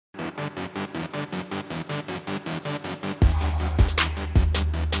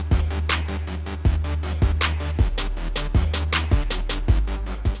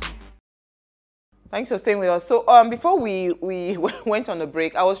Thanks for staying with us. So before we went on a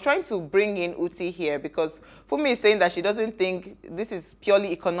break, I was trying to bring in Uti here because Fumi is saying that she doesn't think this is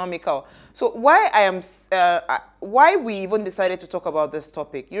purely economical. So why we even decided to talk about this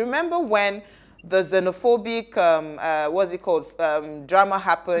topic? You remember when the xenophobic, what's it called, drama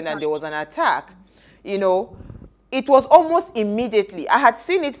happened and there was an attack, you know, it was almost immediately. I had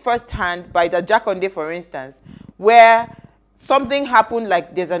seen it firsthand by the Jakonde, for instance, where something happened,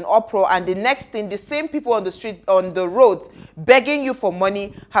 like there's an uproar, and the next thing, the same people on the street, on the roads, begging you for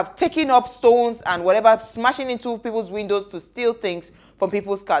money, have taken up stones and whatever, smashing into people's windows to steal things from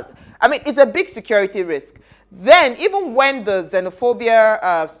people's cars. I mean, it's a big security risk. Then, even when the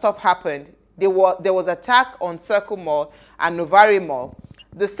xenophobia stuff happened, there was attack on Circle Mall and Novari Mall.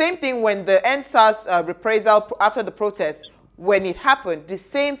 The same thing when the NSAS reprisal after the protest, when it happened, the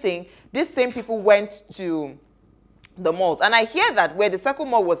same thing, these same people went to the malls. And I hear that where the Circle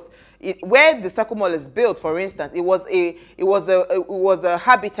Mall where the Circle Mall is built, for instance, it was a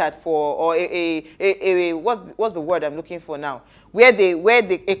habitat for, or what's the word I'm looking for now, where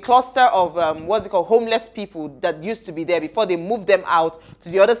a cluster of what's it called, homeless people that used to be there before they moved them out to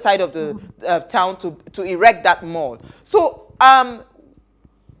the other side of the town to erect that mall. So how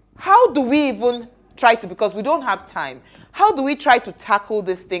do we even try to, because we don't have time, how do we try to tackle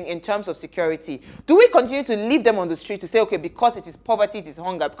this thing in terms of security? Do we continue to leave them on the street to say, okay, because it is poverty, it is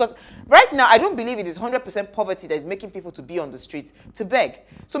hunger? Because right now, I don't believe it is 100% poverty that is making people to be on the streets to beg.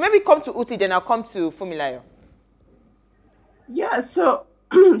 So maybe come to Uti, then I'll come to Fumilayo. Yeah, so,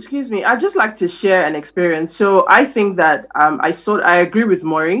 excuse me, I'd just like to share an experience. So I think that I agree with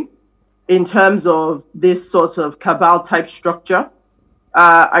Maury in terms of this sort of cabal type structure.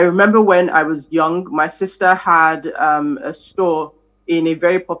 I remember when I was young, my sister had a store in a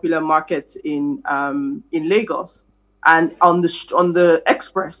very popular market in Lagos, and on the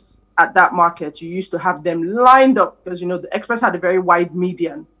express at that market, you used to have them lined up because the express had a very wide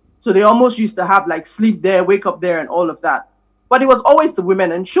median, so they almost used to have like sleep there, wake up there, and all of that. But it was always the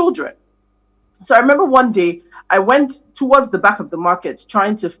women and children. So I remember one day I went towards the back of the market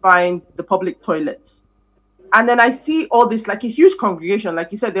trying to find the public toilets. And then I see all this, like a huge congregation,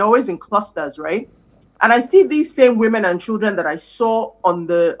 like you said, they're always in clusters, right? And I see these same women and children that I saw on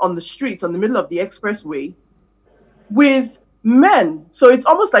the streets, on the middle of the expressway, with men. So it's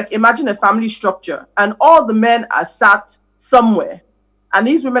almost like, imagine a family structure, and all the men are sat somewhere. And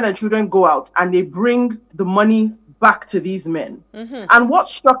these women and children go out and they bring the money back to these men. Mm-hmm. And what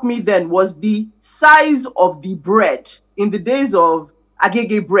struck me then was the size of the bread in the days of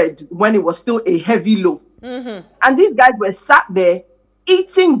agege bread, when it was still a heavy loaf. Mm-hmm. And these guys were sat there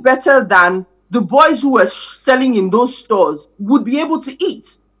eating better than the boys who were selling in those stores would be able to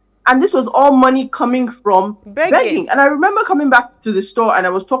eat. And this was all money coming from begging. And I remember coming back to the store and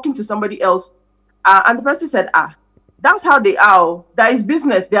I was talking to somebody else, and the person said, that's how they are. That is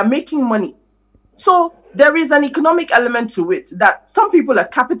business. They are making money. So there is an economic element to it that some people are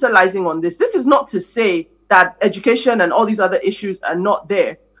capitalizing on this. This is not to say that education and all these other issues are not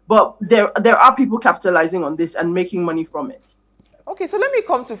there. But there are people capitalizing on this and making money from it. Okay, so let me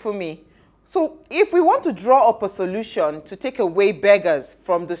come to Fumi. So if we want to draw up a solution to take away beggars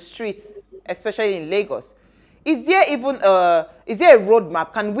from the streets, especially in Lagos, is there a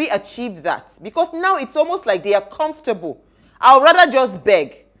roadmap? Can we achieve that? Because now it's almost like they are comfortable. I'll rather just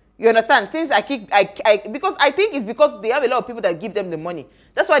beg. You understand? Since because I think it's because they have a lot of people that give them the money.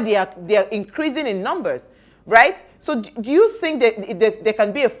 That's why they are increasing in numbers. Right? So do you think that there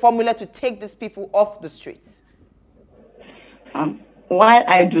can be a formula to take these people off the streets? While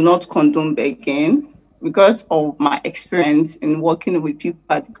I do not condone begging, because of my experience in working with people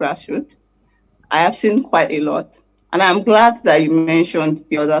at the grassroots, I have seen quite a lot. And I'm glad that you mentioned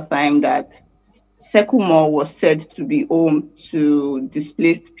the other time that Circle Mall was said to be home to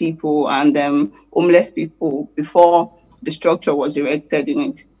displaced people and homeless people before the structure was erected in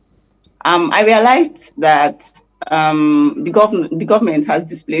it. I realized that the government has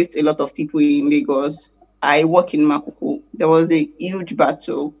displaced a lot of people in Lagos. I work in Makoko. There was a huge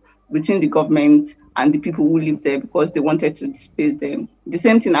battle between the government and the people who lived there because they wanted to displace them. The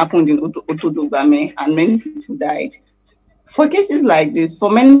same thing happened in Otodogame, and many people died. For cases like this,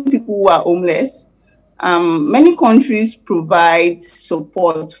 for many people who are homeless, many countries provide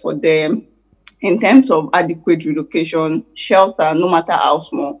support for them in terms of adequate relocation, shelter, no matter how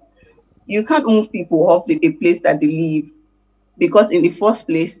small. You can't move people off a place that they live because in the first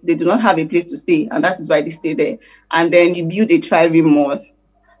place, they do not have a place to stay, and that is why they stay there. And then you build a thriving mall.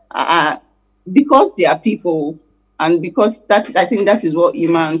 Because they are people, and because I think that is what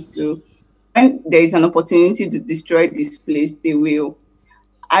humans do. When there is an opportunity to destroy this place, they will.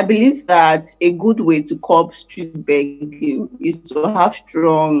 I believe that a good way to curb street begging is to have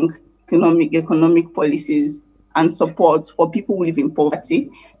strong economic policies and support for people who live in poverty,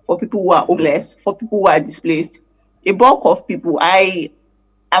 for people who are homeless, for people who are displaced. A bulk of people,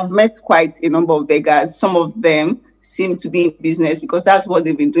 I've met quite a number of beggars. Some of them seem to be in business because that's what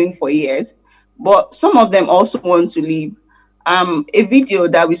they've been doing for years. But some of them also want to leave. A video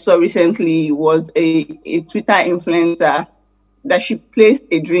that we saw recently was a Twitter influencer that she placed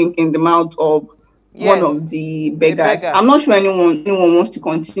a drink in the mouth of one of Yes, the the beggars. beggar. I'm not sure anyone wants to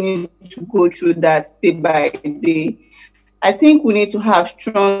continue to go through that day by day. I think we need to have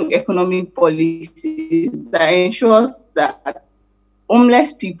strong economic policies that ensures that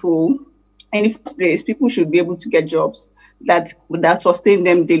homeless people, in the first place, people should be able to get jobs that sustain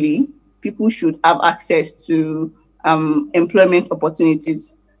them daily. People should have access to employment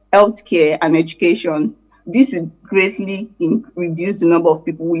opportunities, healthcare, and education. This will greatly reduce the number of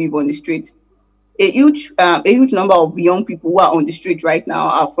people who live on the street. A huge number of young people who are on the street right now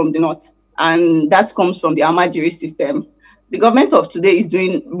are from the north, and that comes from the Amajiri system. The government of today is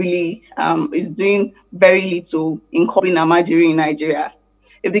doing very little in curbing Amajiri in Nigeria.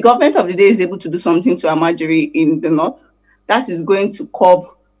 If the government of the day is able to do something to Amajiri in the north, that is going to curb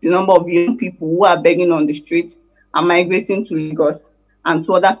the number of young people who are begging on the streets and migrating to Lagos and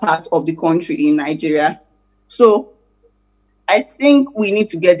to other parts of the country in Nigeria. So I think we need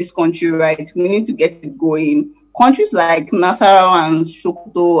to get this country right. We need to get it going. Countries like Nasarawa and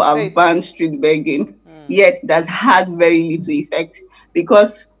Sokoto have States. banned street begging, yet that's had very little effect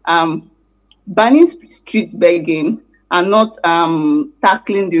because banning street begging and not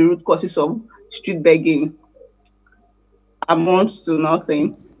tackling the root causes of street begging amounts to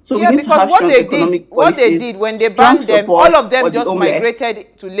nothing. So we Yeah, need to because have strong economic what they policies, did when they strong banned them, support all of them for the just homeless.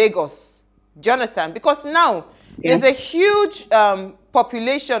 migrated to Lagos. Do you understand? Because now Yeah. there's a huge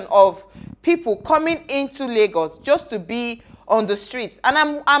population of people coming into Lagos just to be on the streets, and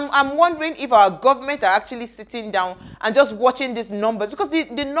I'm wondering if our government are actually sitting down and just watching these numbers, because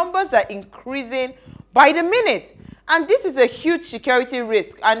the numbers are increasing by the minute. And this is a huge security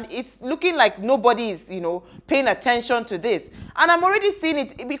risk, and it's looking like nobody is, paying attention to this. And I'm already seeing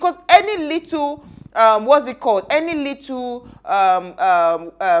it because any little, what's it called? Any little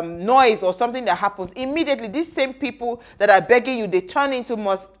noise or something that happens, immediately these same people that are begging you, they turn into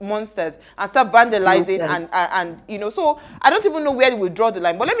monsters and start vandalizing Monsters. and So I don't even know where we draw the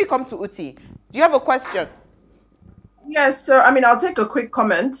line. But let me come to Uti. Do you have a question? Yes, so I'll take a quick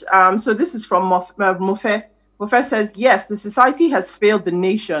comment. So this is from Mofe. Mofe says, yes, the society has failed the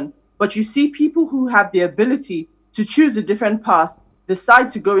nation, but you see people who have the ability to choose a different path decide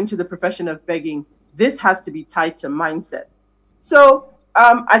to go into the profession of begging. This has to be tied to mindset. So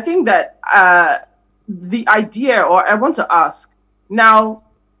I think that the idea, or I want to ask now,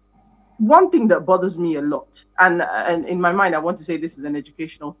 one thing that bothers me a lot, and in my mind, I want to say this is an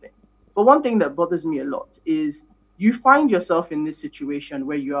educational thing, but one thing that bothers me a lot is you find yourself in this situation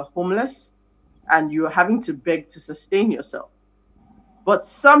where you are homeless and you're having to beg to sustain yourself, but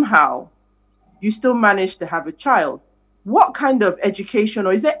somehow you still manage to have a child. What kind of education,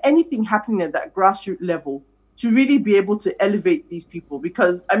 or is there anything happening at that grassroots level to really be able to elevate these people?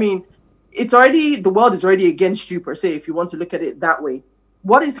 Because the world is already against you per se, if you want to look at it that way.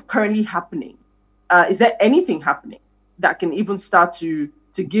 What is currently happening? Is there anything happening that can even start to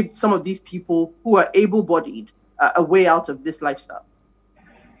give some of these people who are able-bodied a way out of this lifestyle?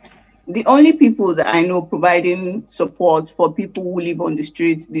 The only people that I know providing support for people who live on the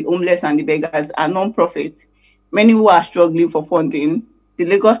streets, the homeless and the beggars, are non-profit. Many who are struggling for funding. The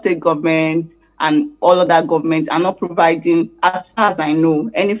Lagos state government and all other governments are not providing, as far as I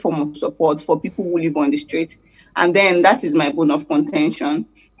know, any form of support for people who live on the street. And then that is my bone of contention.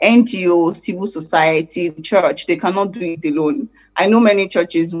 NGO, civil society, the church, they cannot do it alone. I know many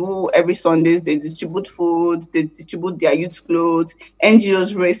churches who every Sunday they distribute food, they distribute their youth clothes.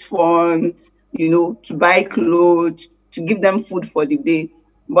 NGOs raise funds, to buy clothes, to give them food for the day.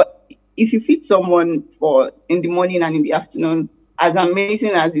 But if you feed someone in the morning and in the afternoon, as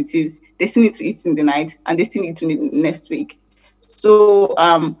amazing as it is, they still need to eat in the night and they still need to eat next week. So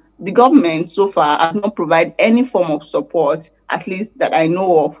the government so far has not provided any form of support, at least that I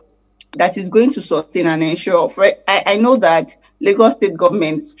know of, that is going to sustain and ensure. I know that Lagos state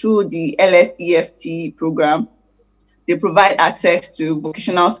government, through the LSEFT program, they provide access to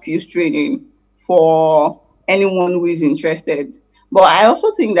vocational skills training for anyone who is interested. But I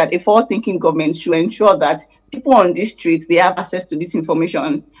also think that a forward-thinking government should ensure that people on these streets, they have access to this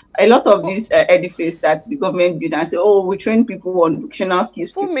information. A lot of these edifices that the government build and say, oh, we train people on vocational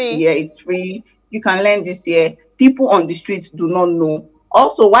skills For me, here, it's free, you can learn this here. People on the streets do not know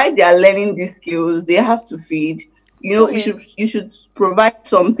Also, while they are learning these skills, they have to feed. You know, you should provide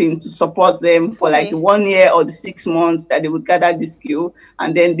something to support them for like the 1 year or the 6 months that they would gather the skill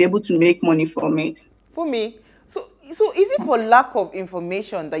and then be able to make money from it. For me, so is it for lack of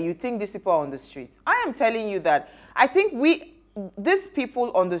information that you think these people are on the streets? I am telling you that I think these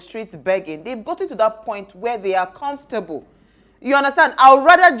people on the streets begging, they've gotten to that point where they are comfortable. You understand? I would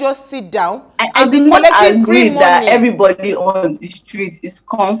rather just sit down I do not agree that everybody on the street is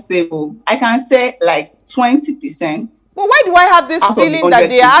comfortable. I can say like 20%. But why do I have this feeling that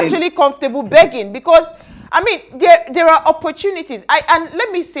they are actually comfortable begging? Because I mean, there are opportunities. And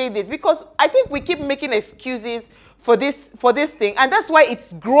let me say this, because I think we keep making excuses for this thing, and that's why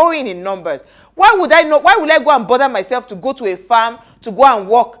it's growing in numbers. Why would I go and bother myself to go to a farm, to go and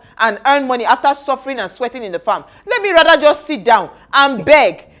work and earn money after suffering and sweating in the farm? Let me rather just sit down and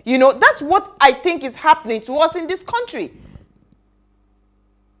beg. You know, that's what I think is happening to us in this country.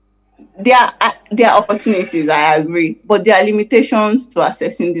 There are opportunities, I agree, but there are limitations to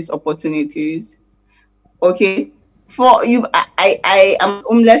accessing these opportunities. Okay, for you, I am a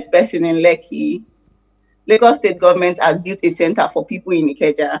homeless person in Lekki. Lagos State government has built a center for people in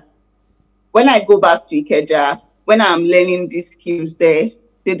Ikeja. When I go back to Ikeja, when I'm learning these skills there,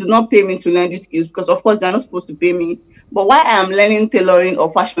 they do not pay me to learn these skills because, of course, they're not supposed to pay me. But while I'm learning tailoring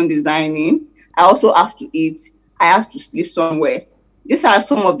or fashion designing, I also have to eat. I have to sleep somewhere. These are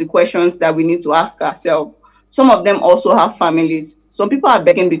some of the questions that we need to ask ourselves. Some of them also have families. Some people are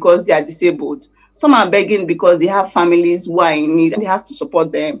begging because they are disabled. Some are begging because they have families who are in need and they have to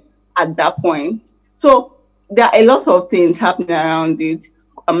support them at that point. So there are a lot of things happening around it.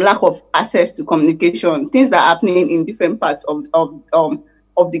 Lack of access to communication. Things are happening in different parts of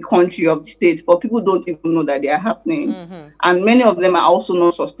the country, of the state, but people don't even know that they are happening. And many of them are also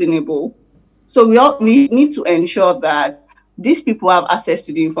not sustainable. So we need to ensure that these people have access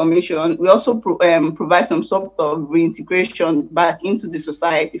to the information. We also provide some sort of reintegration back into the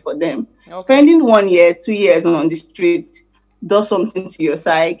society for them. Okay. Spending 1 year, 2 years on the street does something to your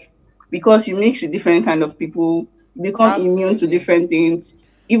psyche, because you mix with different kind of people, you become immune to different things.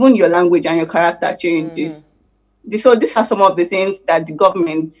 Even your language and your character changes. So these are some of the things that the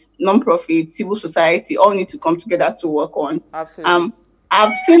government, non-profit, civil society all need to come together to work on. Absolutely.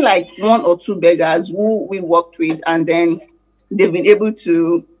 I've seen like 1 or 2 beggars who we worked with, and then they've been able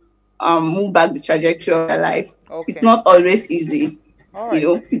to move back the trajectory of their life. Okay. It's not always easy. All right. You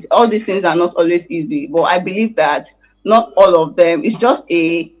know, all these things are not always easy, but I believe that not all of them. It's just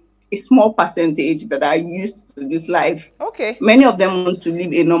a small percentage that are used to this life. Okay. Many of them want to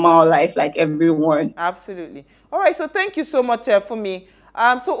live a normal life like everyone. Absolutely. All right. So thank you so much for me.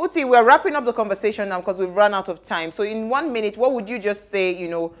 So Uti, we're wrapping up the conversation now because we've run out of time. So in 1 minute, what would you just say, you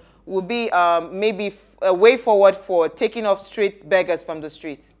know, would be maybe a way forward for taking off street beggars from the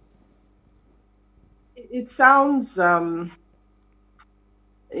streets? It sounds, you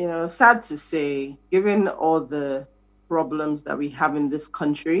know, sad to say, given all the problems that we have in this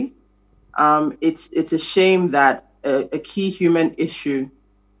country. It's a shame that a key human issue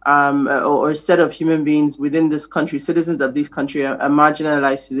or a set of human beings within this country, citizens of this country, are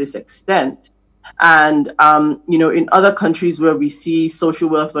marginalized to this extent. And, you know, in other countries where we see social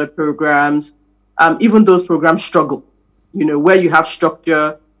welfare programs, even those programs struggle, you know, where you have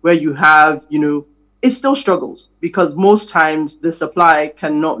structure, where you have, you know, it still struggles because most times the supply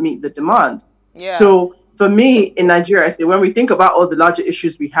cannot meet the demand. Yeah. So for me in Nigeria, I say when we think about all the larger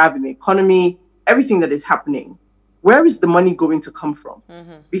issues we have in the economy, everything that is happening, where is the money going to come from?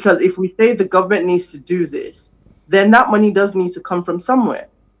 Because if we say the government needs to do this, then that money does need to come from somewhere.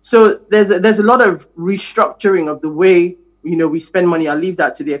 So there's a lot of restructuring of the way, you know, we spend money. I'll leave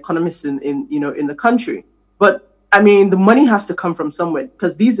that to the economists in you know, in the country. But I mean, the money has to come from somewhere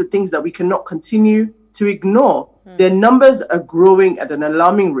because these are things that we cannot continue to ignore. Their numbers are growing at an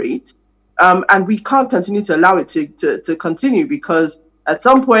alarming rate. And we can't continue to allow it to continue, because at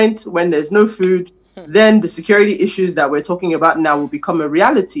some point when there's no food, then the security issues that we're talking about now will become a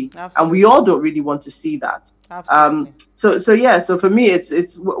reality. Absolutely. And we all don't really want to see that. Absolutely. So for me,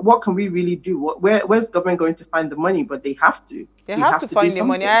 it's what can we really do? Where's the government going to find the money? But they have to. They have to find the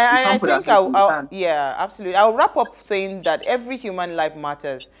money. I think yeah, absolutely. I'll wrap up saying that every human life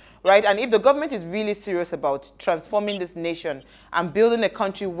matters, right? And if the government is really serious about transforming this nation and building a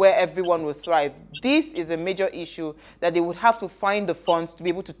country where everyone will thrive, this is a major issue that they would have to find the funds to be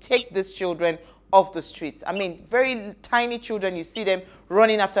able to take these children off the streets. I mean, very tiny children, you see them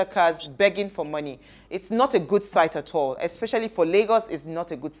running after cars, begging for money. It's not a good sight at all, especially for Lagos. It's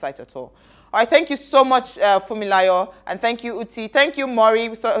not a good sight at all. All right, thank you so much, Funmilayo, and thank you, Uti. Thank you,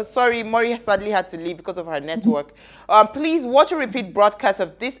 Mori. Sorry, Mori sadly had to leave because of her network. Please watch a repeat broadcast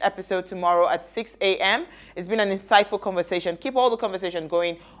of this episode tomorrow at 6 a.m. It's been an insightful conversation. Keep all the conversation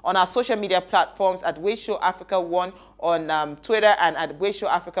going on our social media platforms at Ways Show Africa 1 on Twitter and at Ways Show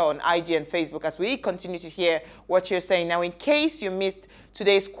Africa on IG and Facebook as we continue to hear what you're saying. Now, in case you missed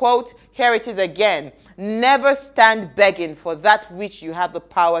today's quote, here it is again. Never stand begging for that which you have the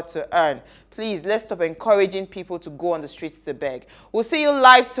power to earn. Please, let's stop encouraging people to go on the streets to beg. We'll see you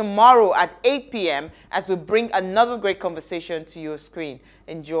live tomorrow at 8 p.m. as we bring another great conversation to your screen.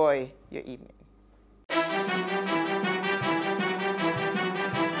 Enjoy your evening.